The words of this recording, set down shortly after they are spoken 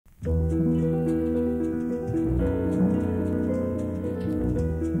We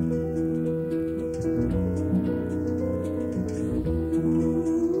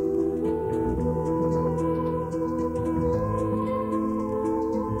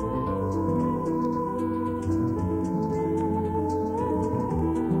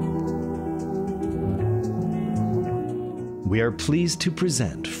are pleased to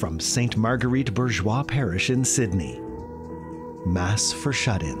present from St. Marguerite Bourgeois Parish in Sydney, Mass for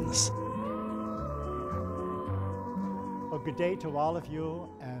Shut-ins. Well, good day to all of you,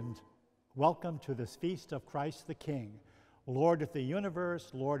 and welcome to this feast of Christ the King, Lord of the universe,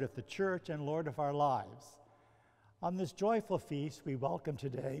 Lord of the church, and Lord of our lives. On this joyful feast, we welcome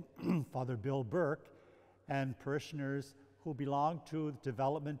today Father Bill Burke and parishioners who belong to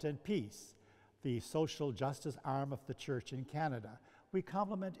Development and Peace, the social justice arm of the church in Canada. We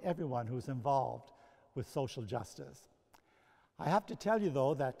compliment everyone who's involved with social justice. I have to tell you,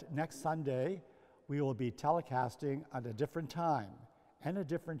 though, that next Sunday we will be telecasting at a different time and a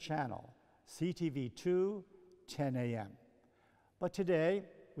different channel, CTV2, 10 a.m. But today,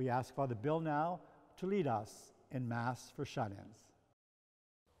 we ask Father Bill now to lead us in Mass for Shut-ins.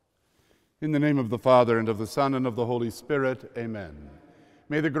 In the name of the Father, and of the Son, and of the Holy Spirit, amen.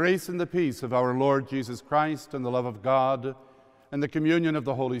 May the grace and the peace of our Lord Jesus Christ and the love of God and the communion of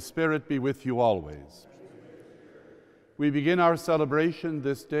the Holy Spirit be with you always. We begin our celebration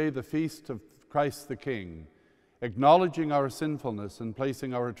this day, the feast of Christ the King, acknowledging our sinfulness and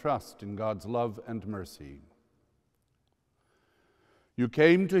placing our trust in God's love and mercy. You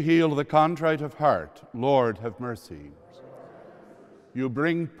came to heal the contrite of heart. Lord, have mercy. You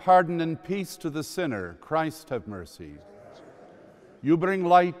bring pardon and peace to the sinner. Christ, have mercy. You bring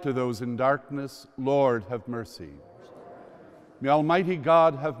light to those in darkness. Lord, have mercy. May Almighty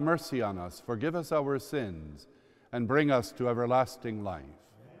God have mercy on us, forgive us our sins, and bring us to everlasting life.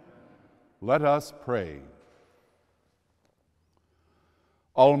 Let us pray.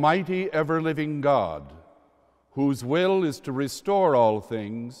 Almighty, ever-living God, whose will is to restore all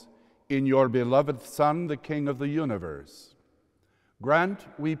things in your beloved Son, the King of the universe, grant,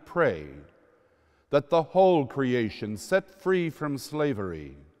 we pray, that the whole creation, set free from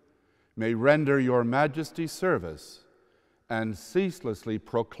slavery, may render your majesty service and ceaselessly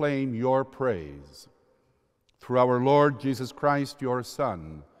proclaim your praise. Through our Lord Jesus Christ, your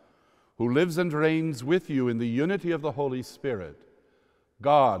Son, who lives and reigns with you in the unity of the Holy Spirit,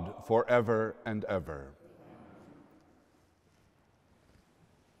 God forever and ever.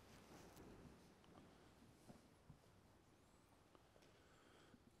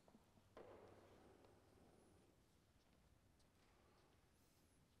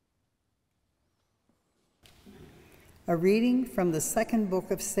 A reading from the second book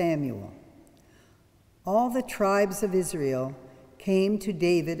of Samuel. All the tribes of Israel came to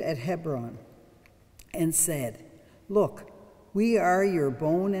David at Hebron and said, "Look, we are your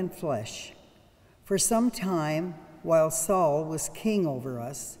bone and flesh. For some time, while Saul was king over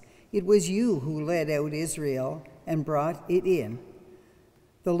us, it was you who led out Israel and brought it in.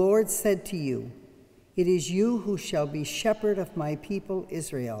 The Lord said to you, 'It is you who shall be shepherd of my people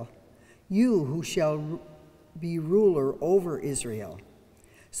Israel, you who shall be ruler over Israel.'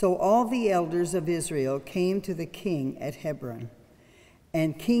 So all the elders of Israel came to the king at Hebron,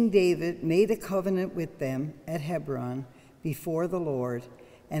 and King David made a covenant with them at Hebron before the Lord,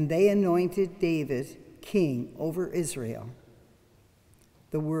 and they anointed David king over Israel."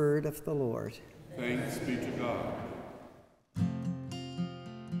 The word of the Lord. Thanks be to God.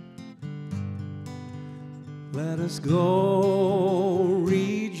 Let us go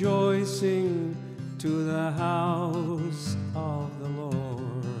rejoicing to the house of the Lord.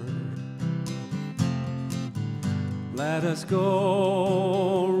 Let us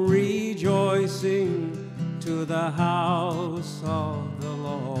go rejoicing to the house of the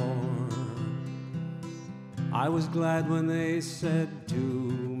Lord. I was glad when they said to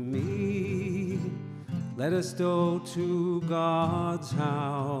me, "Let us go to God's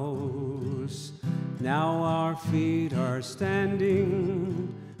house." Now our feet are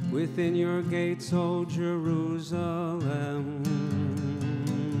standing within your gates, O Jerusalem.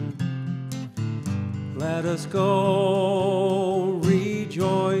 Let us go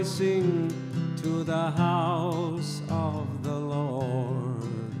rejoicing to the house of the Lord.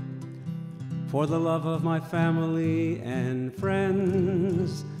 For the love of my family and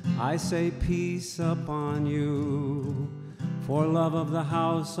friends, I say peace upon you. For love of the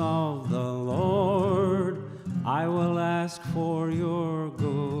house of the Lord, I will ask for your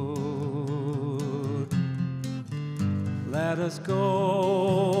good. Let us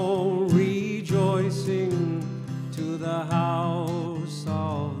go rejoicing to the house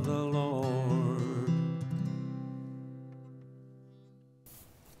of the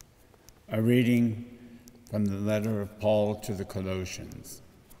A reading from the letter of Paul to the Colossians.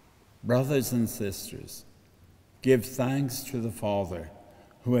 Brothers and sisters, give thanks to the Father,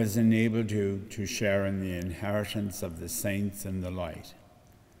 who has enabled you to share in the inheritance of the saints in the light.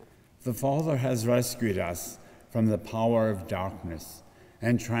 The Father has rescued us from the power of darkness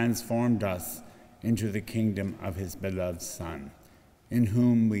and transformed us into the kingdom of his beloved Son, in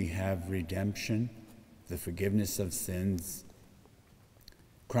whom we have redemption, the forgiveness of sins.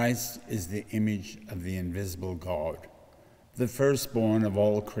 Christ is the image of the invisible God, the firstborn of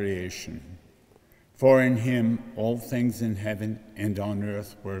all creation. For in him all things in heaven and on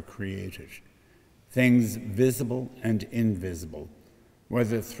earth were created, things visible and invisible,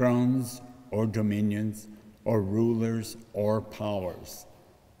 whether thrones or dominions or rulers or powers.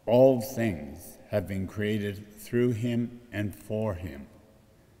 All things have been created through him and for him.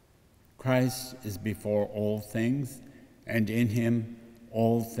 Christ is before all things, and in him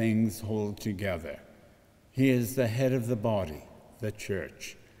all things hold together. He is the head of the body, the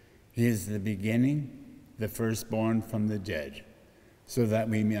church. He is the beginning, the firstborn from the dead, so that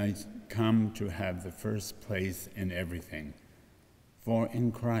we might come to have the first place in everything. For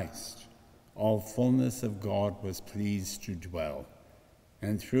in Christ all fullness of God was pleased to dwell,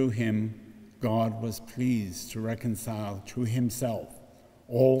 and through him God was pleased to reconcile to himself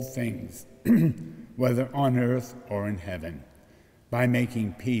all things, whether on earth or in heaven, by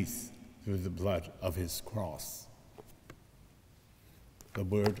making peace through the blood of his cross. The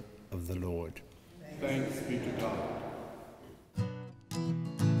word of the Lord. Thanks be to God.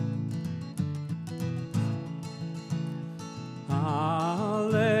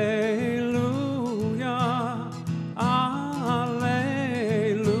 Alleluia, alleluia,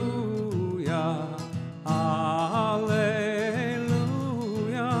 alleluia,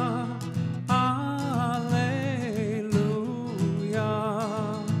 alleluia.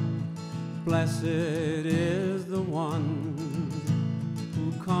 Blessed is the one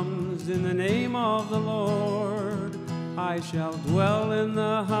who comes in the name of the Lord. I shall dwell in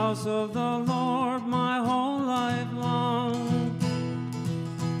the house of the Lord my whole life long.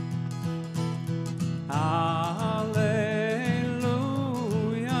 Alleluia,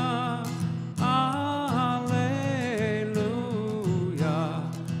 alleluia,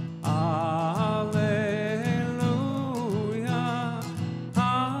 alleluia,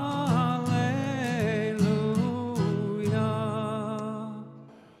 alleluia.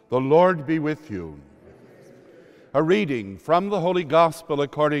 The Lord be with you. A reading from the Holy Gospel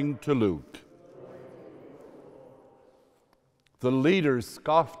according to Luke. The leaders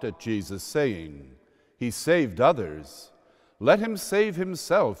scoffed at Jesus, saying, "He saved others. Let him save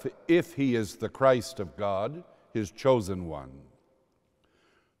himself if he is the Christ of God, his chosen one."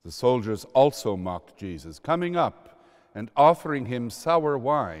 The soldiers also mocked Jesus, coming up and offering him sour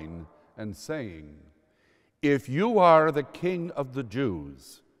wine and saying, "If you are the King of the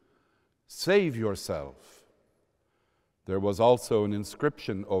Jews, save yourself." There was also an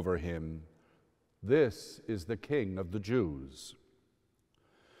inscription over him, "This is the King of the Jews."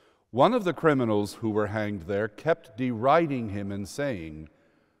 One of the criminals who were hanged there kept deriding him and saying,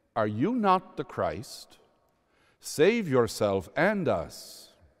 "Are you not the Christ? Save yourself and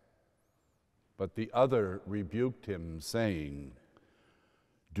us." But the other rebuked him, saying,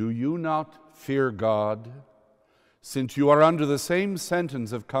 "Do you not fear God, since you are under the same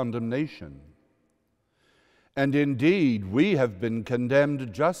sentence of condemnation? And indeed, we have been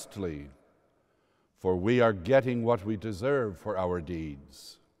condemned justly, for we are getting what we deserve for our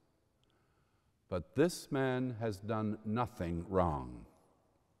deeds. But this man has done nothing wrong."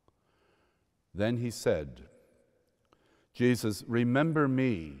 Then he said, "Jesus, remember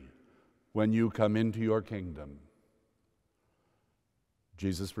me when you come into your kingdom."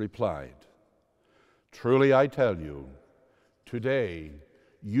 Jesus replied, "Truly I tell you, today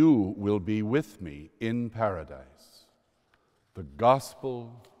you will be with me in paradise." The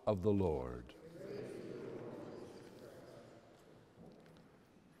Gospel of the Lord.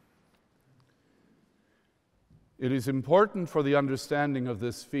 It is important for the understanding of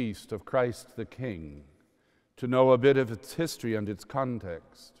this feast of Christ the King to know a bit of its history and its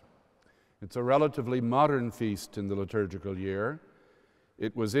context. It's a relatively modern feast in the liturgical year.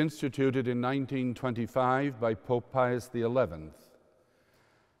 It was instituted in 1925 by Pope Pius XI,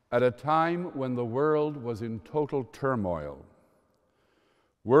 at a time when the world was in total turmoil.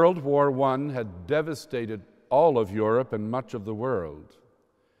 World War I had devastated all of Europe and much of the world,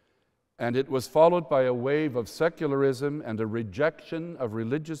 and it was followed by a wave of secularism and a rejection of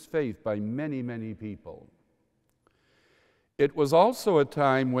religious faith by many, many people. It was also a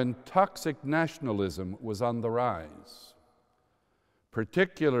time when toxic nationalism was on the rise.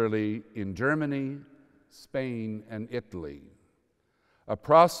 particularly in Germany, Spain, and Italy, a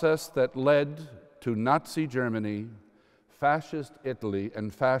process that led to Nazi Germany, fascist Italy,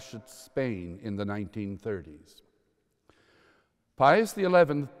 and fascist Spain in the 1930s. Pius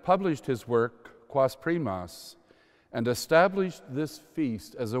XI published his work, Quas Primas, and established this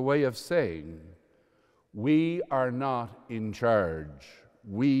feast as a way of saying, we are not in charge.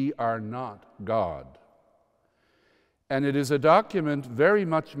 We are not God. And it is a document very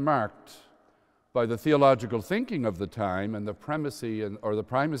much marked by the theological thinking of the time and the primacy, of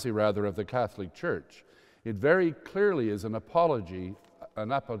the Catholic Church. It very clearly is an apology,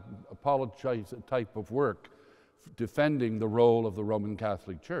 apologizing type of work defending the role of the Roman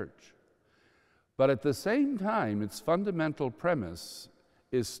Catholic Church. But at the same time, its fundamental premise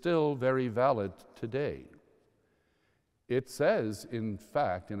is still very valid today. It says, in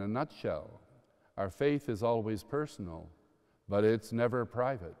fact, in a nutshell, our faith is always personal, but it's never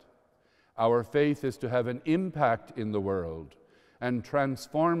private. Our faith is to have an impact in the world and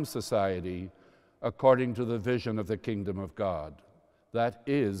transform society according to the vision of the kingdom of God. That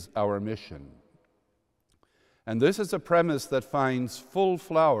is our mission. And this is a premise that finds full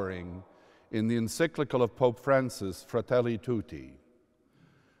flowering in the encyclical of Pope Francis, Fratelli Tutti.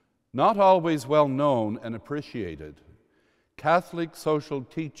 Not always well known and appreciated, Catholic social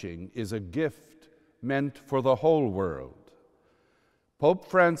teaching is a gift meant for the whole world. Pope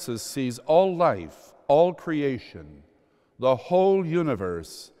Francis sees all life, all creation, the whole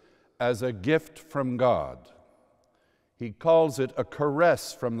universe as a gift from God. He calls it a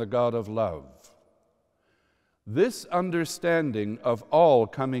caress from the God of love. This understanding of all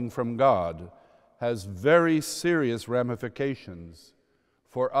coming from God has very serious ramifications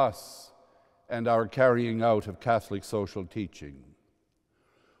for us and our carrying out of Catholic social teaching.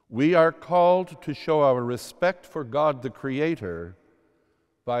 We are called to show our respect for God the Creator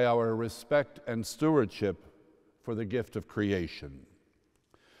by our respect and stewardship for the gift of creation.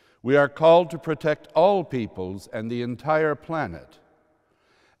 We are called to protect all peoples and the entire planet,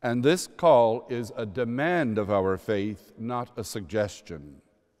 and this call is a demand of our faith, not a suggestion.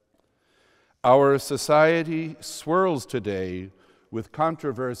 Our society swirls today with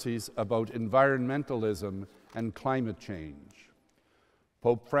controversies about environmentalism and climate change.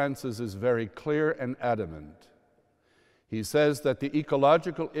 Pope Francis is very clear and adamant. He says that the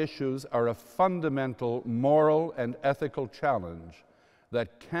ecological issues are a fundamental moral and ethical challenge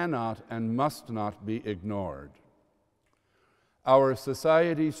that cannot and must not be ignored. Our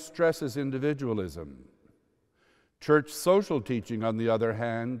society stresses individualism. Church social teaching, on the other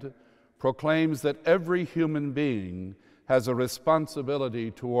hand, proclaims that every human being has a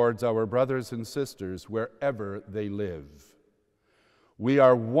responsibility towards our brothers and sisters wherever they live. We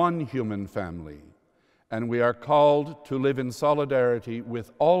are one human family, and we are called to live in solidarity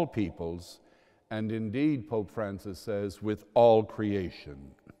with all peoples, and indeed, Pope Francis says, with all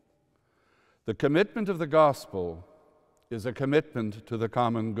creation. The commitment of the gospel is a commitment to the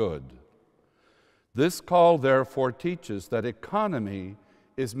common good. This call, therefore, teaches that economy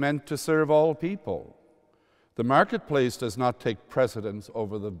is meant to serve all people. The marketplace does not take precedence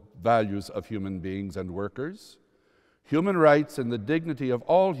over the values of human beings and workers. Human rights and the dignity of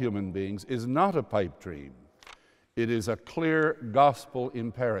all human beings is not a pipe dream. It is a clear gospel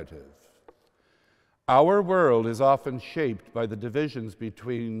imperative. Our world is often shaped by the divisions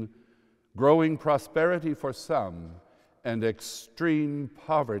between growing prosperity for some and extreme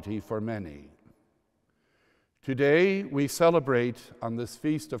poverty for many. Today, we celebrate on this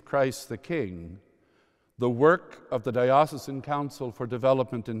feast of Christ the King the work of the Diocesan Council for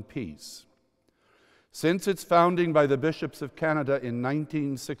Development and Peace. Since its founding by the Bishops of Canada in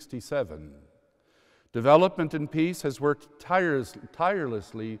 1967, Development and Peace has worked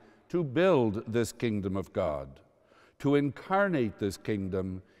tirelessly to build this kingdom of God, to incarnate this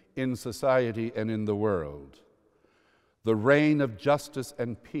kingdom in society and in the world. The reign of justice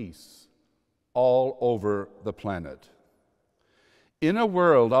and peace all over the planet. In a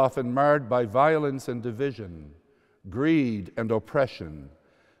world often marred by violence and division, greed and oppression,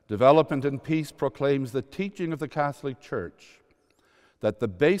 Development and Peace proclaims the teaching of the Catholic Church that the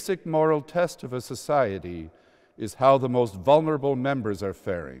basic moral test of a society is how the most vulnerable members are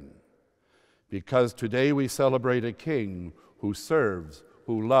faring. Because today we celebrate a king who serves,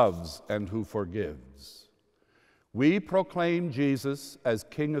 who loves, and who forgives. We proclaim Jesus as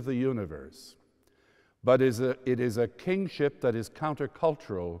King of the universe, but it is a kingship that is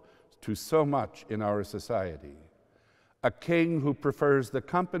countercultural to so much in our society. A king who prefers the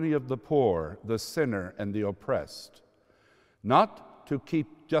company of the poor, the sinner, and the oppressed, not to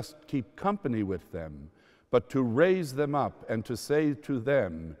just keep company with them, but to raise them up and to say to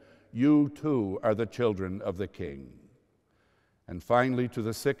them, you too are the children of the King. And finally, to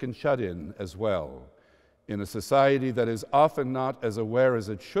the sick and shut in as well, in a society that is often not as aware as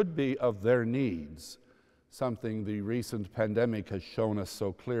it should be of their needs, something the recent pandemic has shown us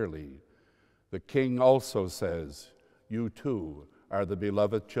so clearly. The King also says, you too are the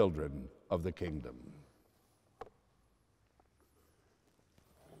beloved children of the kingdom.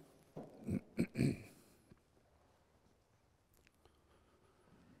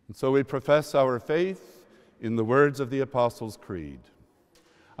 And so we profess our faith in the words of the Apostles' Creed.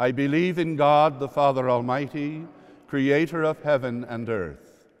 I believe in God, the Father Almighty, creator of heaven and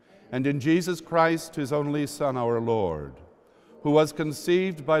earth, and in Jesus Christ, his only Son, our Lord, who was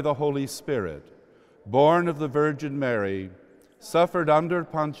conceived by the Holy Spirit, born of the Virgin Mary, suffered under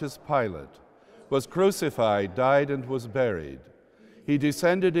Pontius Pilate, was crucified, died, and was buried. He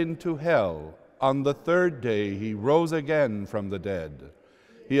descended into hell. On the third day he rose again from the dead.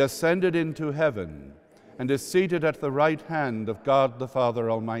 He ascended into heaven and is seated at the right hand of God the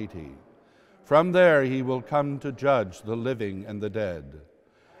Father Almighty. From there he will come to judge the living and the dead.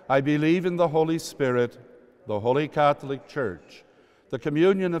 I believe in the Holy Spirit, the Holy Catholic Church, the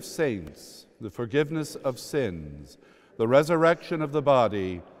communion of saints, the forgiveness of sins, the resurrection of the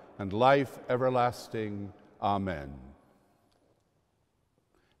body, and life everlasting. Amen.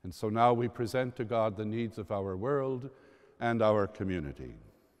 And so now we present to God the needs of our world and our community.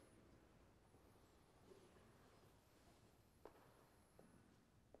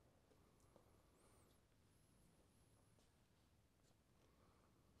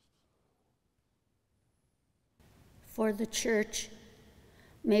 For the Church,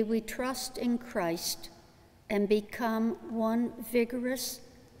 may we trust in Christ and become one vigorous,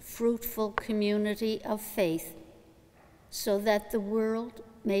 fruitful community of faith, so that the world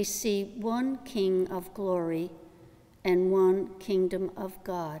may see one King of glory and one kingdom of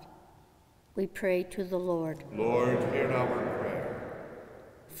God. We pray to the Lord. Lord, hear our prayer.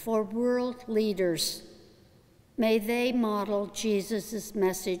 For world leaders, may they model Jesus'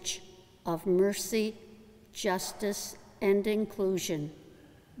 message of mercy, justice, and inclusion.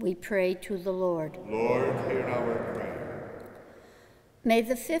 We pray to the Lord. Lord, hear our prayer. May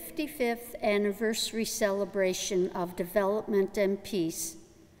the 55th anniversary celebration of development and peace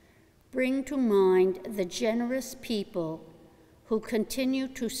bring to mind the generous people who continue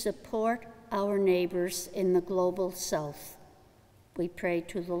to support our neighbors in the global south. We pray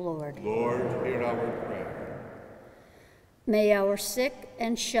to the Lord. Lord, hear our prayer. May our sick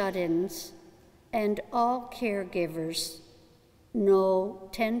and shut-ins and all caregivers know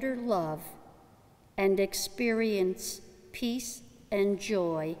tender love and experience peace and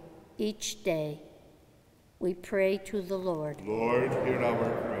joy each day. We pray to the Lord. Lord, hear our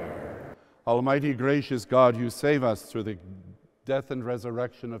prayer. Almighty gracious God, you save us through the death and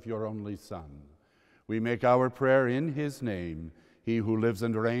resurrection of your only Son. We make our prayer in his name, he who lives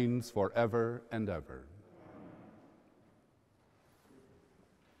and reigns forever and ever.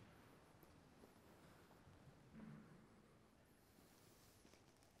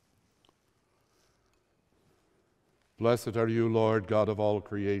 Blessed are you, Lord, God of all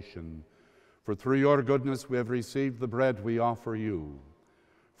creation, for through your goodness we have received the bread we offer you.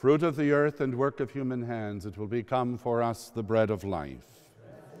 Fruit of the earth and work of human hands, it will become for us the bread of life.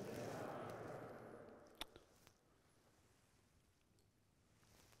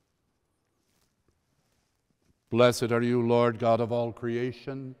 Blessed are you, Lord, God of all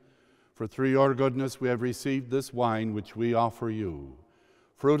creation, for through your goodness we have received this wine which we offer you.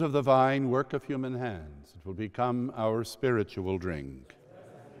 Fruit of the vine, work of human hands, it will become our spiritual drink.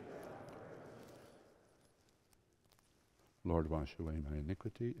 Lord, wash away my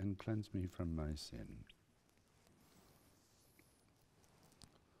iniquity and cleanse me from my sin.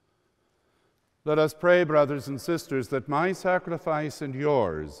 Let us pray, brothers and sisters, that my sacrifice and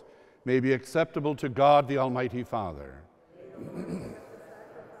yours may be acceptable to God, the Almighty Father.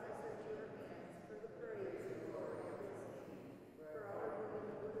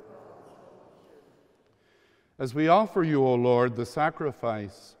 As we offer you, O Lord, the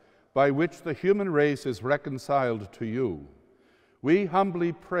sacrifice by which the human race is reconciled to you, we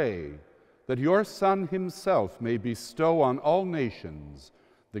humbly pray that your Son himself may bestow on all nations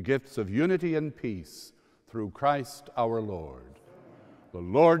the gifts of unity and peace through Christ our Lord. The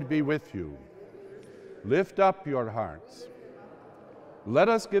Lord be with you. Lift up your hearts. Let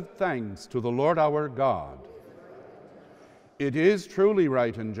us give thanks to the Lord our God. It is truly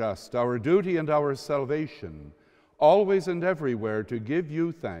right and just, our duty and our salvation, always and everywhere to give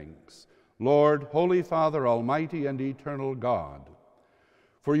you thanks, Lord, Holy Father, Almighty and eternal God.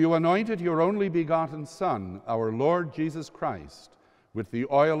 For you anointed your only begotten Son, our Lord Jesus Christ, with the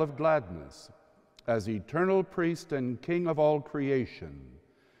oil of gladness, as eternal priest and king of all creation,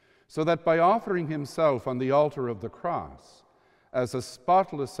 so that by offering himself on the altar of the cross as a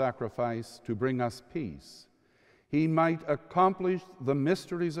spotless sacrifice to bring us peace, he might accomplish the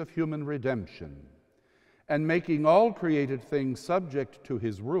mysteries of human redemption, and making all created things subject to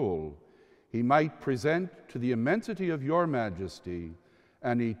his rule, he might present to the immensity of your majesty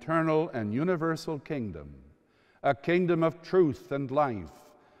an eternal and universal kingdom, a kingdom of truth and life,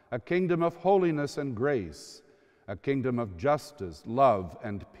 a kingdom of holiness and grace, a kingdom of justice, love,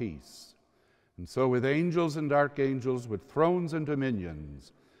 and peace. And so with angels and archangels, with thrones and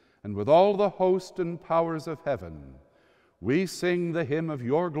dominions, and with all the host and powers of heaven, we sing the hymn of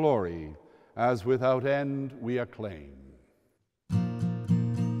your glory, as without end we acclaim.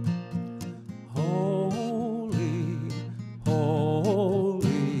 Holy,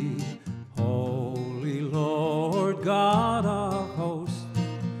 holy, holy Lord God of hosts,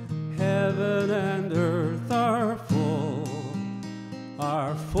 heaven and earth are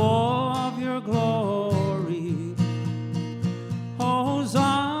full of your glory.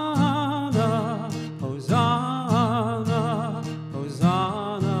 Hosanna, Hosanna,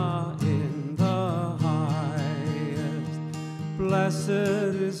 Hosanna in the highest. Blessed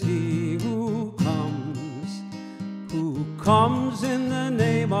is he who comes in the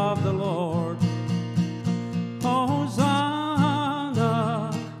name of the Lord.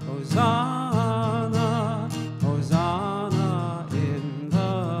 Hosanna, Hosanna, Hosanna in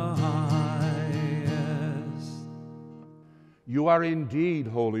the highest. You are indeed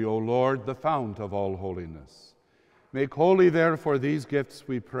holy, O Lord, the fount of all holiness. Make holy, therefore, these gifts,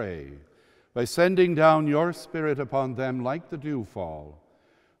 we pray, by sending down your Spirit upon them like the dewfall,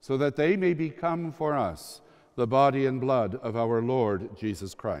 so that they may become for us the body and blood of our Lord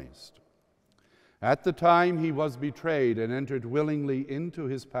Jesus Christ. At the time he was betrayed and entered willingly into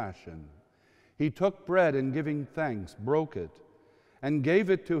his passion, he took bread and giving thanks, broke it, and gave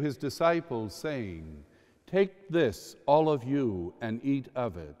it to his disciples, saying, "Take this, all of you, and eat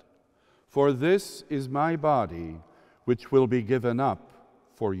of it, for this is my body, which will be given up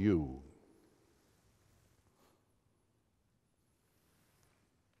for you."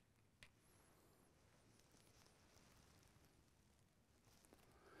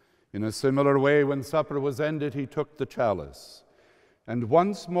 In a similar way, when supper was ended, he took the chalice, and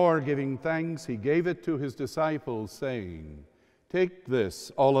once more giving thanks, he gave it to his disciples, saying, "Take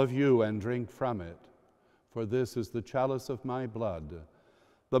this, all of you, and drink from it, for this is the chalice of my blood,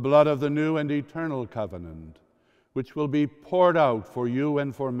 the blood of the new and eternal covenant, which will be poured out for you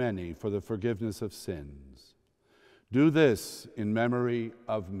and for many for the forgiveness of sins. Do this in memory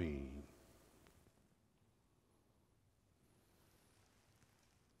of me."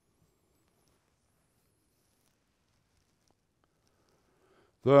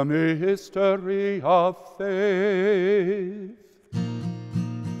 The mystery of faith.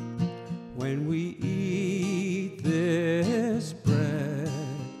 When we eat this bread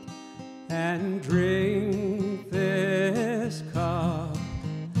and drink this cup,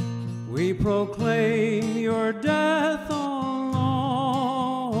 we proclaim your death, O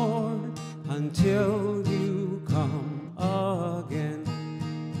Lord, until you come again.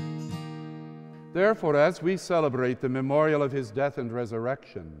 Therefore, as we celebrate the memorial of his death and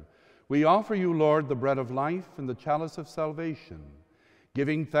resurrection, we offer you, Lord, the bread of life and the chalice of salvation,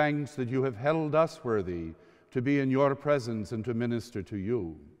 giving thanks that you have held us worthy to be in your presence and to minister to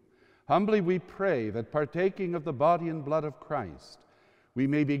you. Humbly we pray that, partaking of the body and blood of Christ, we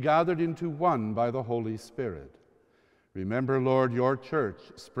may be gathered into one by the Holy Spirit. Remember, Lord, your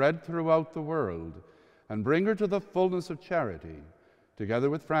church spread throughout the world, and bring her to the fullness of charity, together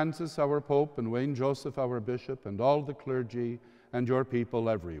with Francis, our Pope, and Wayne Joseph, our Bishop, and all the clergy and your people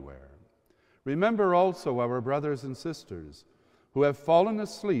everywhere. Remember also our brothers and sisters who have fallen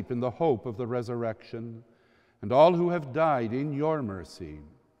asleep in the hope of the resurrection, and all who have died in your mercy.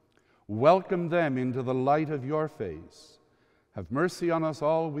 Welcome them into the light of your face. Have mercy on us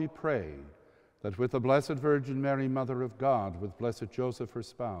all, we pray, that with the Blessed Virgin Mary, Mother of God, with blessed Joseph, her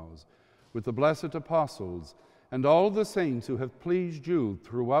spouse, with the blessed apostles, and all the saints who have pleased you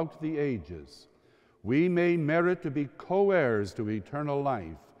throughout the ages, we may merit to be co-heirs to eternal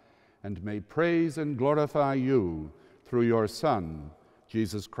life, and may praise and glorify you through your Son,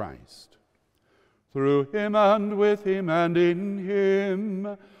 Jesus Christ. Through him and with him and in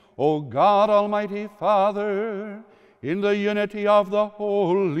him, O God, Almighty Father, in the unity of the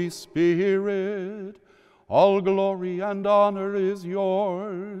Holy Spirit, all glory and honor is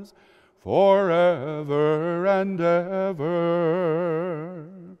yours, forever and ever.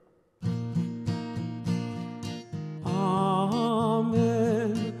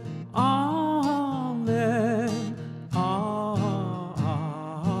 Amen, amen, amen.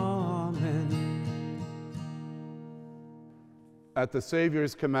 At the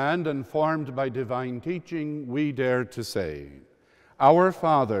Savior's command and formed by divine teaching, we dare to say, Our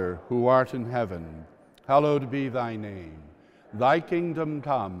Father, who art in heaven, hallowed be thy name. Thy kingdom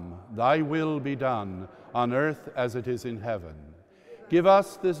come, thy will be done, on earth as it is in heaven. Give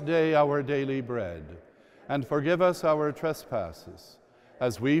us this day our daily bread, and forgive us our trespasses,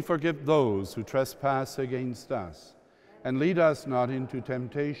 as we forgive those who trespass against us. And lead us not into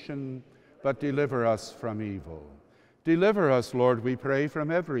temptation, but deliver us from evil. Deliver us, Lord, we pray, from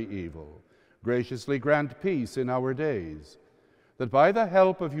every evil. Graciously grant peace in our days, that by the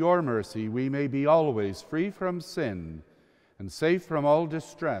help of your mercy we may be always free from sin and safe from all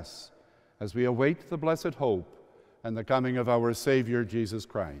distress, as we await the blessed hope and the coming of our Savior, Jesus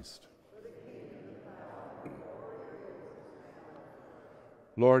Christ.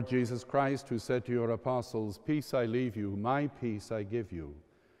 Lord Jesus Christ, who said to your apostles, Peace I leave you, my peace I give you,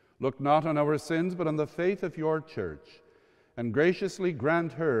 look not on our sins, but on the faith of your church, and graciously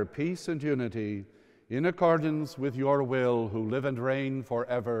grant her peace and unity in accordance with your will, who live and reign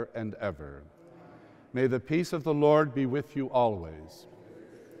forever and ever. May the peace of the Lord be with you always.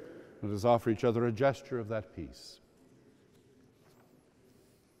 Let us offer each other a gesture of that peace.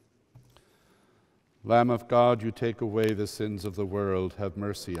 Lamb of God, you take away the sins of the world, have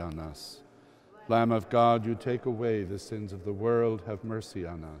mercy on us. Lamb of God, you take away the sins of the world, have mercy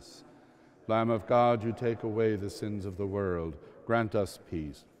on us. Lamb of God, you take away the sins of the world, grant us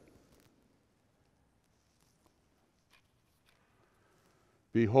peace.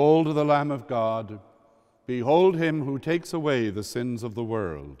 Behold the Lamb of God. Behold him who takes away the sins of the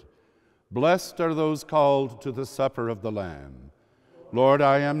world. Blessed are those called to the supper of the Lamb. Lord,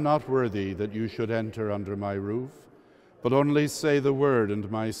 I am not worthy that you should enter under my roof, but only say the word, and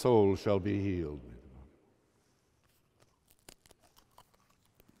my soul shall be healed.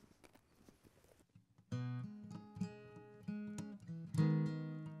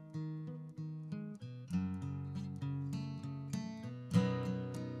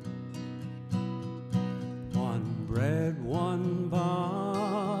 One bread, one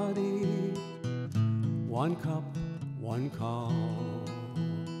body, one cup, one call.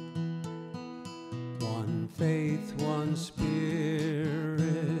 One faith, one spirit,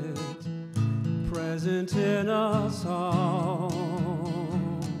 present in us all.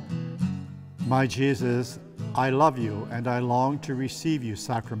 My Jesus, I love you and I long to receive you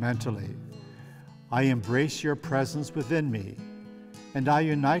sacramentally. I embrace your presence within me, and I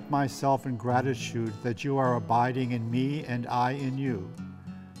unite myself in gratitude that you are abiding in me and I in you.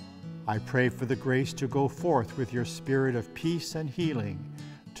 I pray for the grace to go forth with your spirit of peace and healing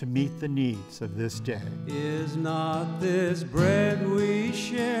to meet the needs of this day. Is not this bread we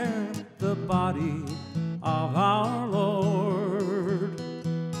share the body of our Lord?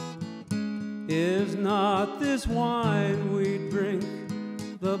 Is not this wine we drink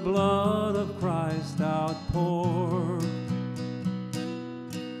the blood of Christ outpoured?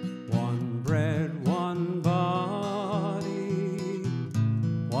 One bread, one body,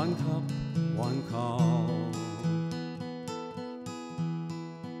 one cup, one call.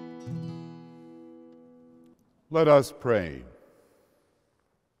 Let us pray.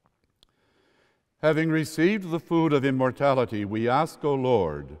 Having received the food of immortality, we ask, O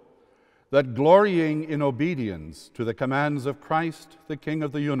Lord, that glorying in obedience to the commands of Christ, the King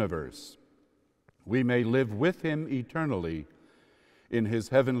of the universe, we may live with him eternally in his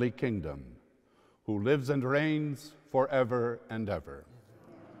heavenly kingdom, who lives and reigns forever and ever.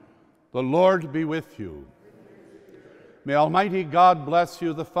 The Lord be with you. May Almighty God bless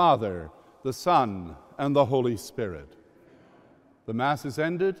you, the Father, the Son, and the Holy Spirit. The Mass is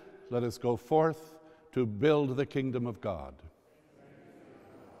ended. Let us go forth to build the kingdom of God.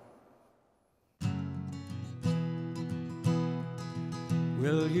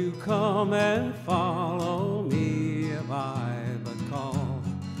 Will you come and follow me if I but call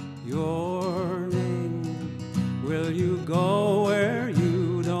your name? Will you go where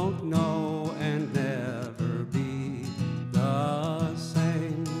you don't know and never be the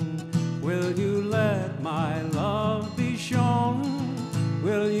same? Will you let my love be shown?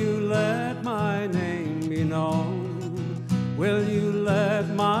 Will you let my name be known? Will you let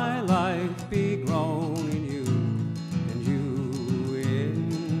my life be grown in you and you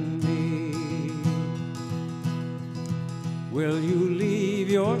in me? Will you leave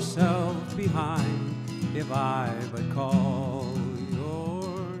yourself behind if I but call